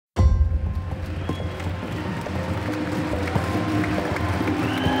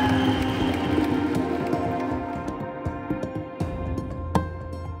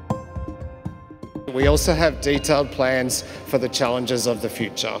We also have detailed plans for the challenges of the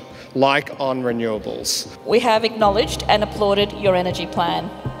future, like on renewables. We have acknowledged and applauded your energy plan,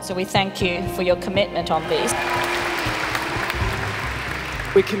 so we thank you for your commitment on this.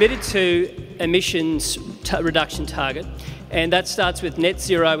 We're committed to emissions reduction target, and that starts with net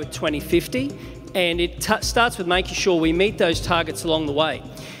zero at 2050, and it starts with making sure we meet those targets along the way.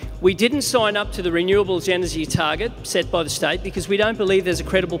 We didn't sign up to the Renewable Energy Target set by the state because we don't believe there's a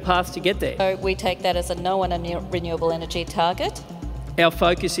credible path to get there. So we take that as a no on a renewable energy target. Our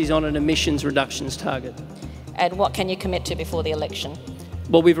focus is on an emissions reductions target. And what can you commit to before the election?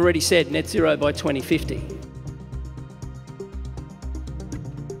 Well, we've already said net zero by 2050.